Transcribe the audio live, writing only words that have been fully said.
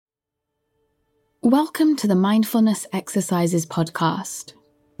Welcome to the Mindfulness Exercises podcast.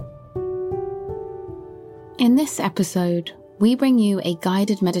 In this episode, we bring you a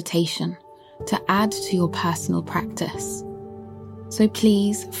guided meditation to add to your personal practice. So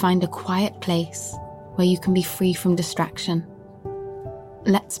please find a quiet place where you can be free from distraction.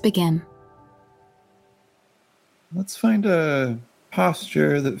 Let's begin. Let's find a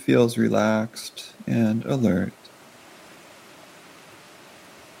posture that feels relaxed and alert.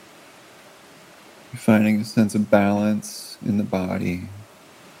 Finding a sense of balance in the body.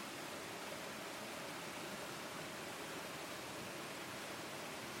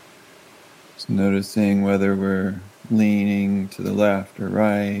 Just noticing whether we're leaning to the left or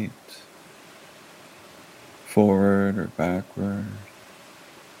right, forward or backward.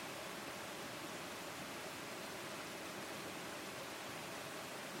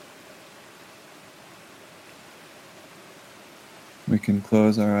 We can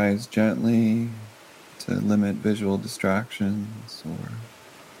close our eyes gently to limit visual distractions or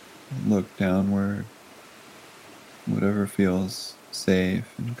look downward. Whatever feels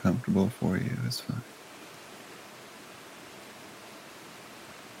safe and comfortable for you is fine.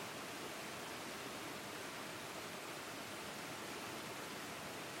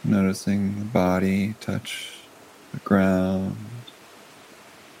 Noticing the body touch the ground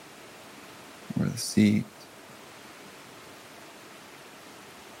or the seat.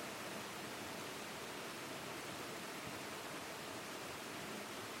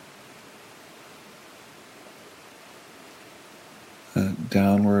 A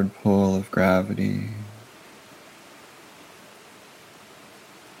downward pull of gravity.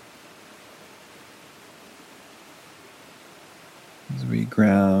 As we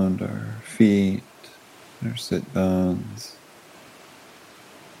ground our feet, our sit bones,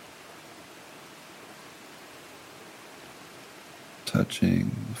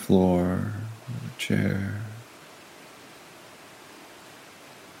 touching the floor or the chair.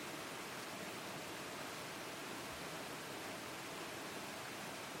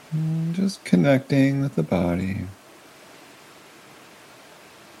 And just connecting with the body.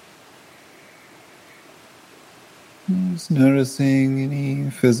 Just noticing any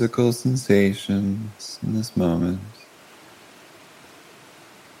physical sensations in this moment.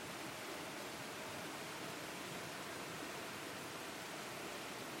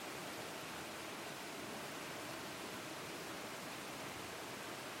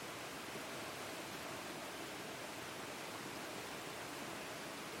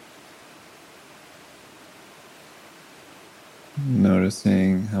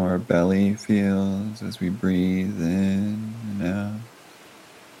 Noticing how our belly feels as we breathe in and out.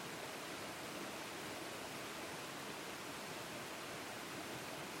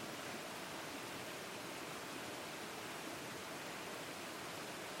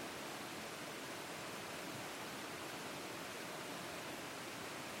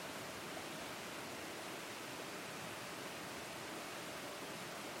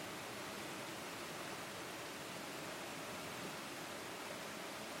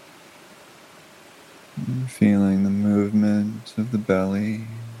 And feeling the movement of the belly.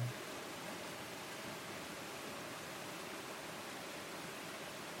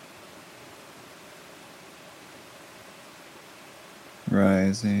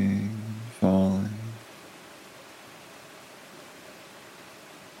 Rising, falling.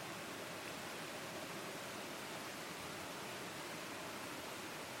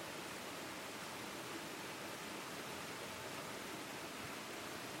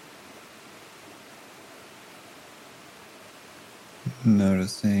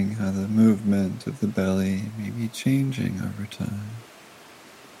 Noticing how the movement of the belly may be changing over time.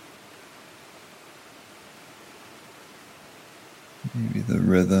 Maybe the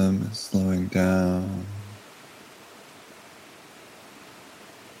rhythm is slowing down.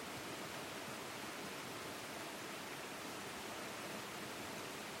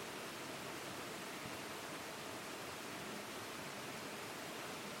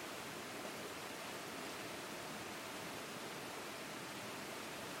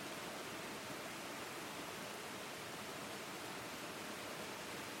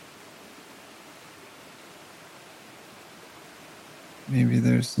 Maybe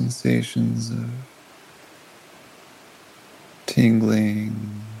there's sensations of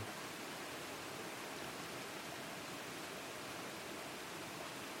tingling,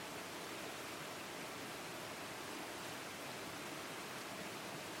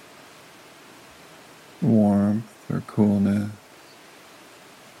 warmth or coolness.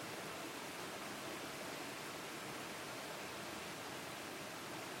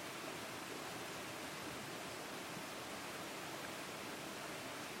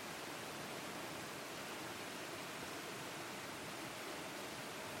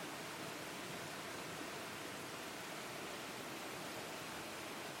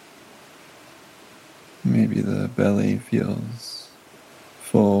 Maybe the belly feels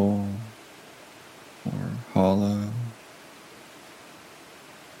full or hollow.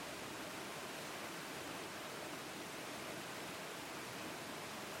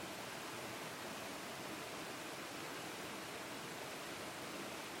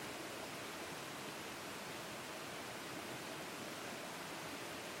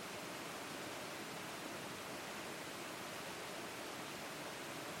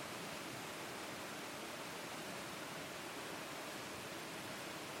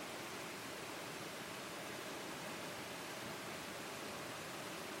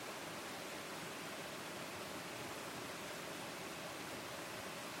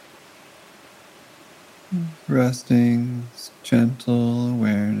 Resting, gentle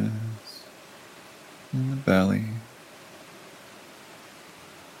awareness in the belly.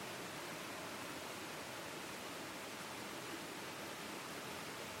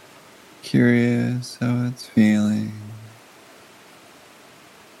 Curious how it's feeling.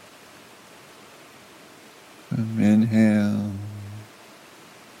 From inhale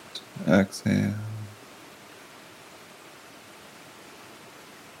to exhale.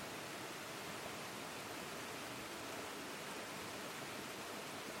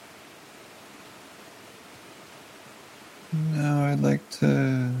 Now I'd like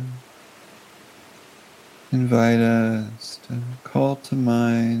to invite us to call to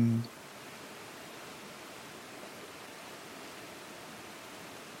mind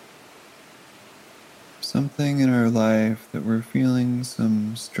something in our life that we're feeling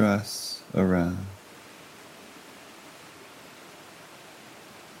some stress around.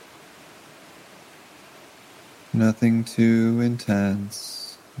 Nothing too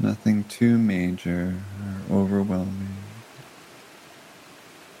intense, nothing too major or overwhelming.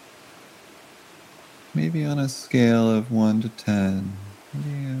 Maybe on a scale of 1 to 10,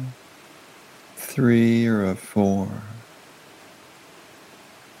 maybe a 3 or a 4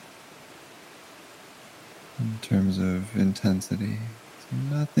 in terms of intensity. So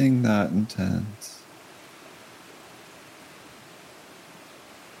nothing that intense.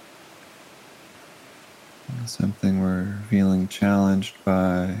 Something we're feeling challenged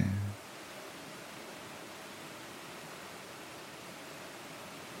by.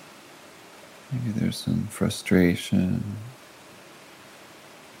 Maybe there's some frustration.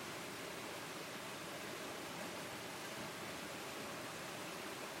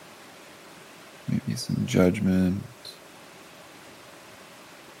 Maybe some judgment.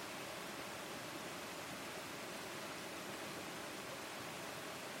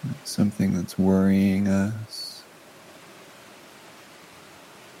 Something that's worrying us.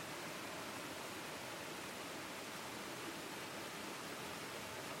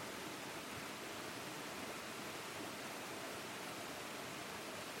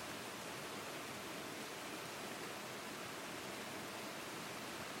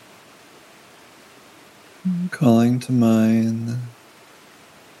 Calling to mind the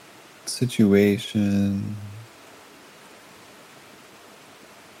situation,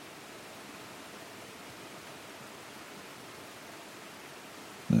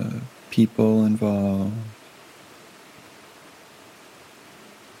 the people involved,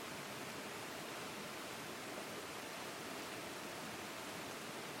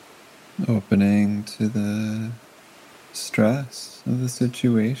 opening to the stress of the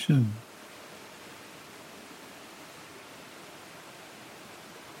situation.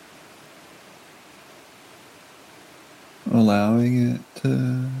 Allowing it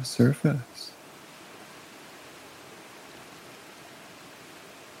to surface.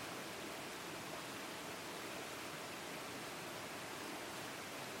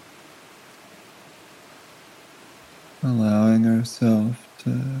 Allowing ourselves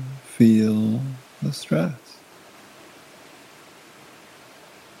to feel the stress.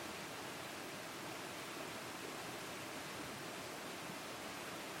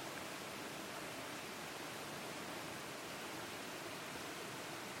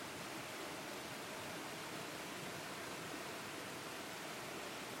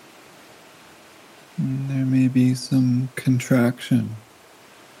 And there may be some contraction.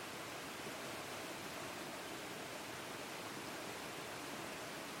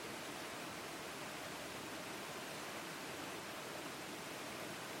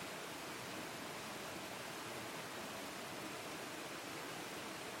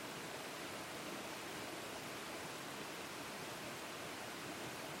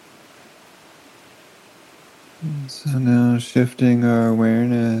 And so now shifting our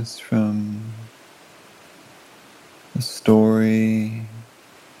awareness from the story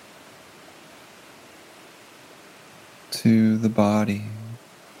to the body.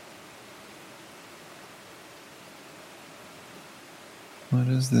 What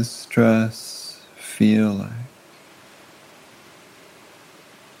does this stress feel like?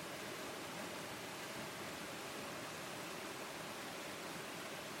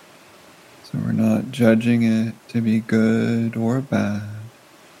 So we're not judging it to be good or bad,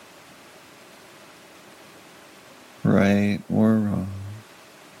 right or wrong.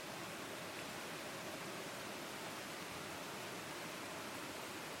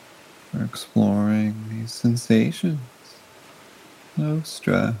 We're exploring these sensations of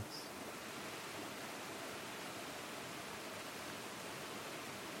stress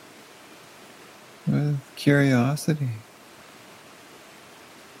with curiosity.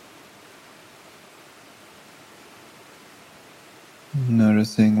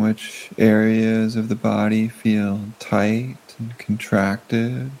 Noticing which areas of the body feel tight and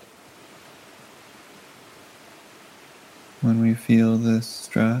contracted when we feel this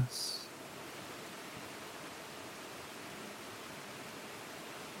stress.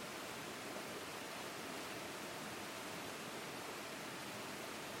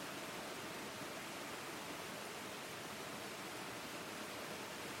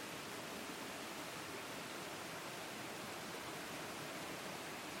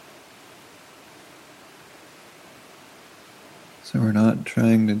 So we're not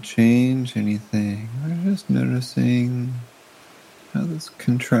trying to change anything, we're just noticing how this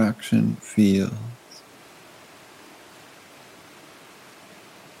contraction feels.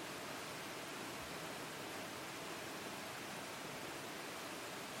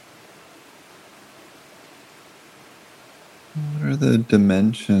 What are the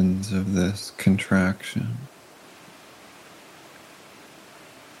dimensions of this contraction?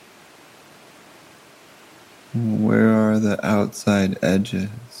 Where are the outside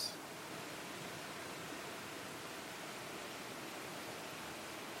edges?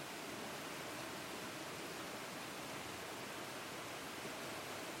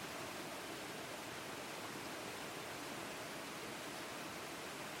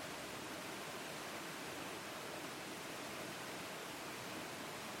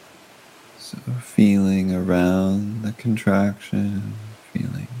 So feeling around the contraction,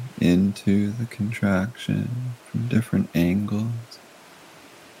 feeling into the contraction from different angles.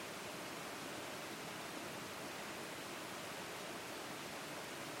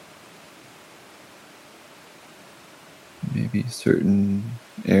 Maybe certain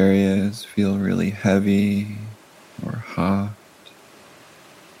areas feel really heavy or hot.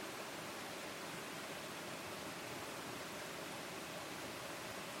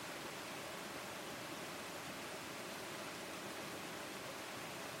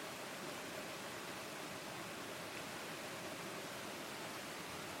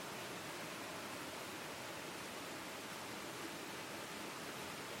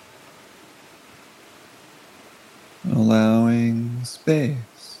 Allowing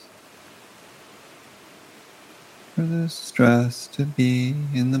space for this stress to be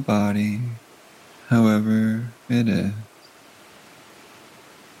in the body, however it is.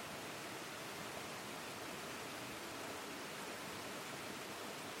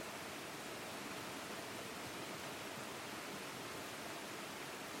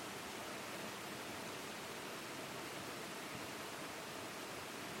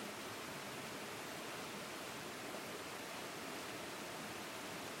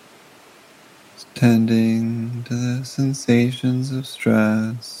 Tending to the sensations of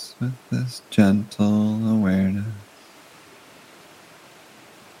stress with this gentle awareness.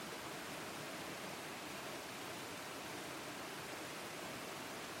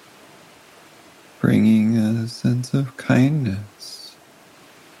 Bringing a sense of kindness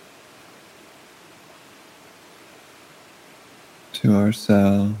to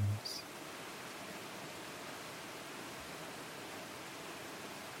ourselves.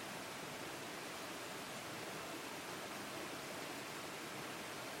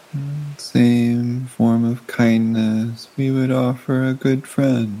 Same form of kindness we would offer a good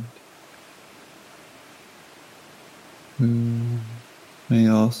friend who may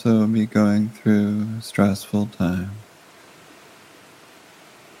also be going through a stressful time.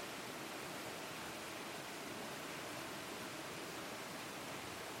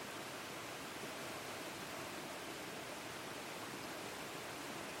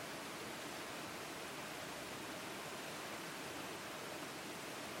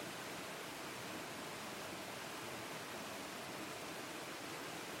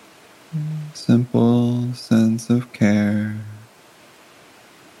 Simple sense of care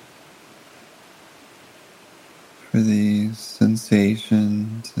for these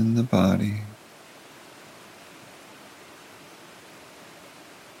sensations in the body.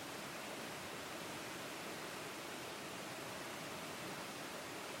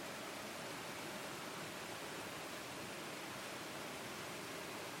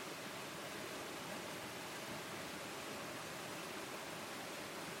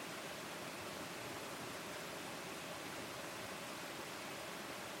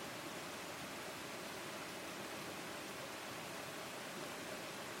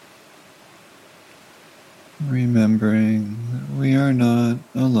 remembering that we are not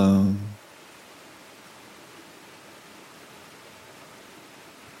alone.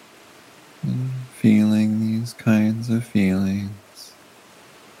 And feeling these kinds of feelings.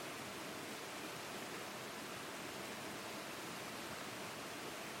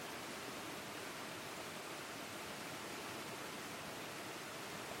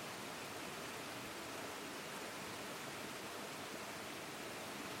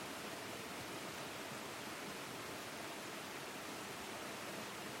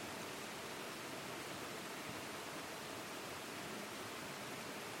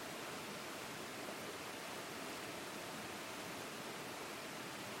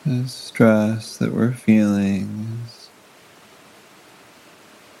 The stress that we're feeling is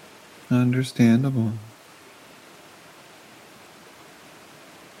understandable.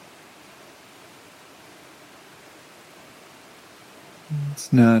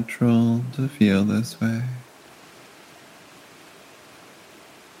 It's natural to feel this way.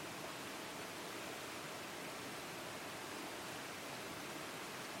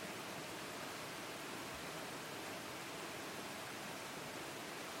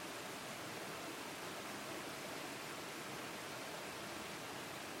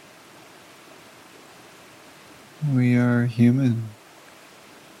 We are human.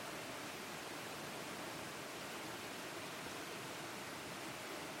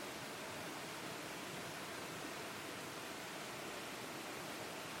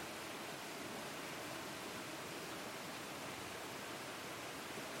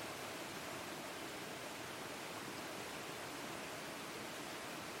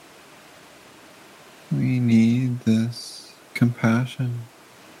 We need this compassion.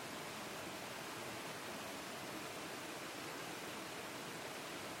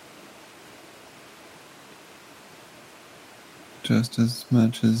 Just as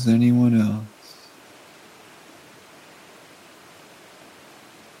much as anyone else.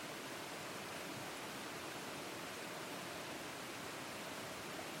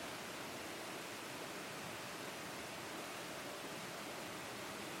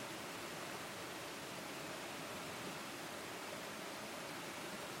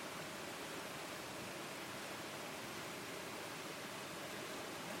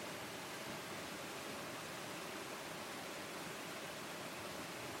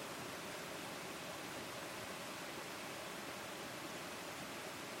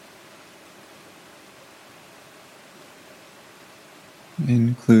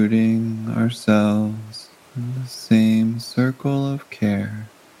 Including ourselves in the same circle of care.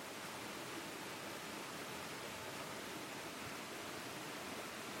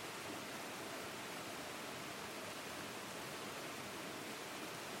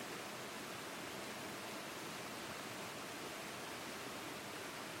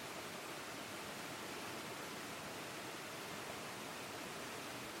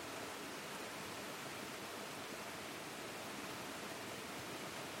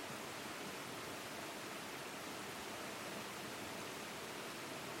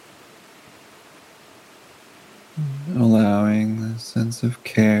 Allowing the sense of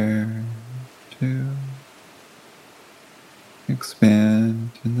care to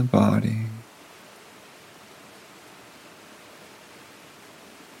expand in the body.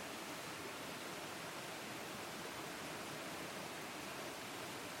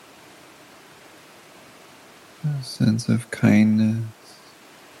 A sense of kindness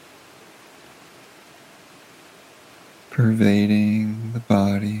pervading the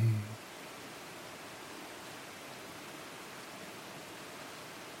body.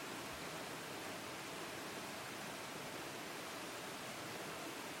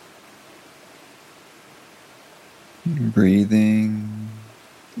 Breathing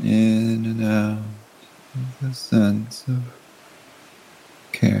in and out with a sense of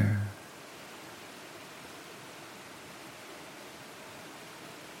care.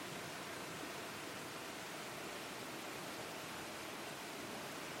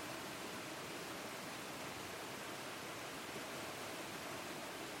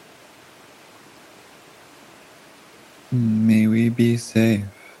 May we be safe.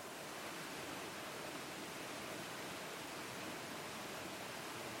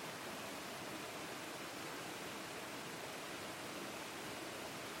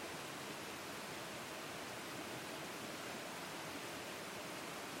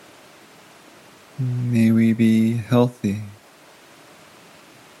 May we be healthy.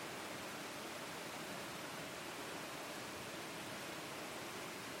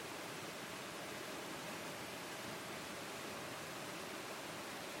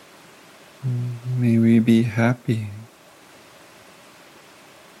 May we be happy.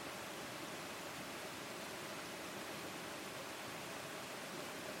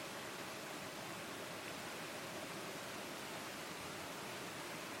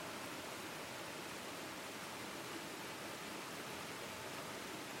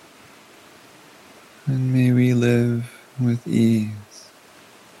 And may we live with ease.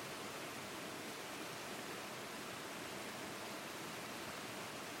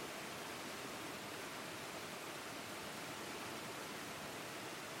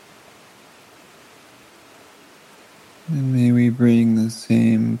 And may we bring the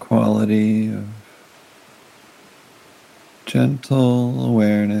same quality of gentle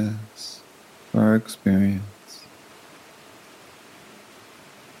awareness to our experience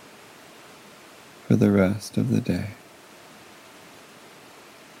for the rest of the day.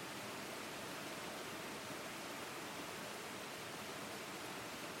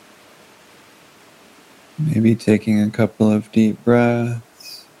 Maybe taking a couple of deep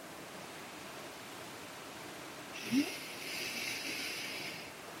breaths.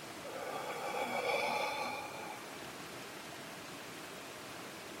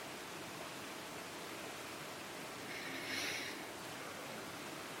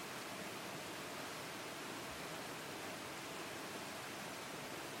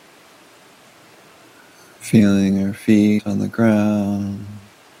 Feeling our feet on the ground.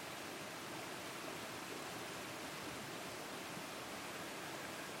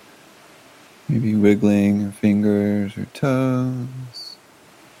 Maybe wiggling your fingers or toes.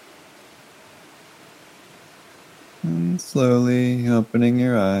 And slowly opening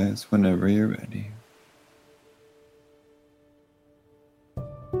your eyes whenever you're ready.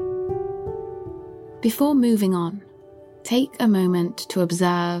 Before moving on, take a moment to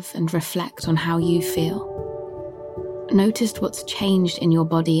observe and reflect on how you feel. Notice what's changed in your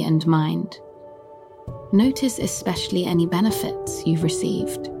body and mind. Notice especially any benefits you've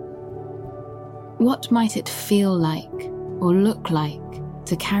received. What might it feel like or look like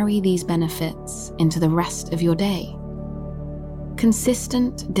to carry these benefits into the rest of your day?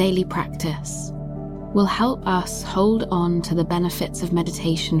 Consistent daily practice will help us hold on to the benefits of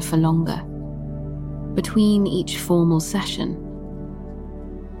meditation for longer, between each formal session.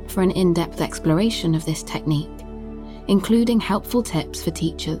 For an in-depth exploration of this technique, including helpful tips for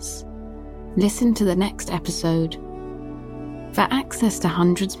teachers, listen to the next episode. For access to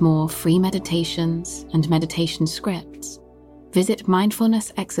hundreds more free meditations and meditation scripts, visit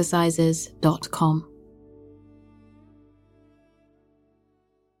mindfulnessexercises.com.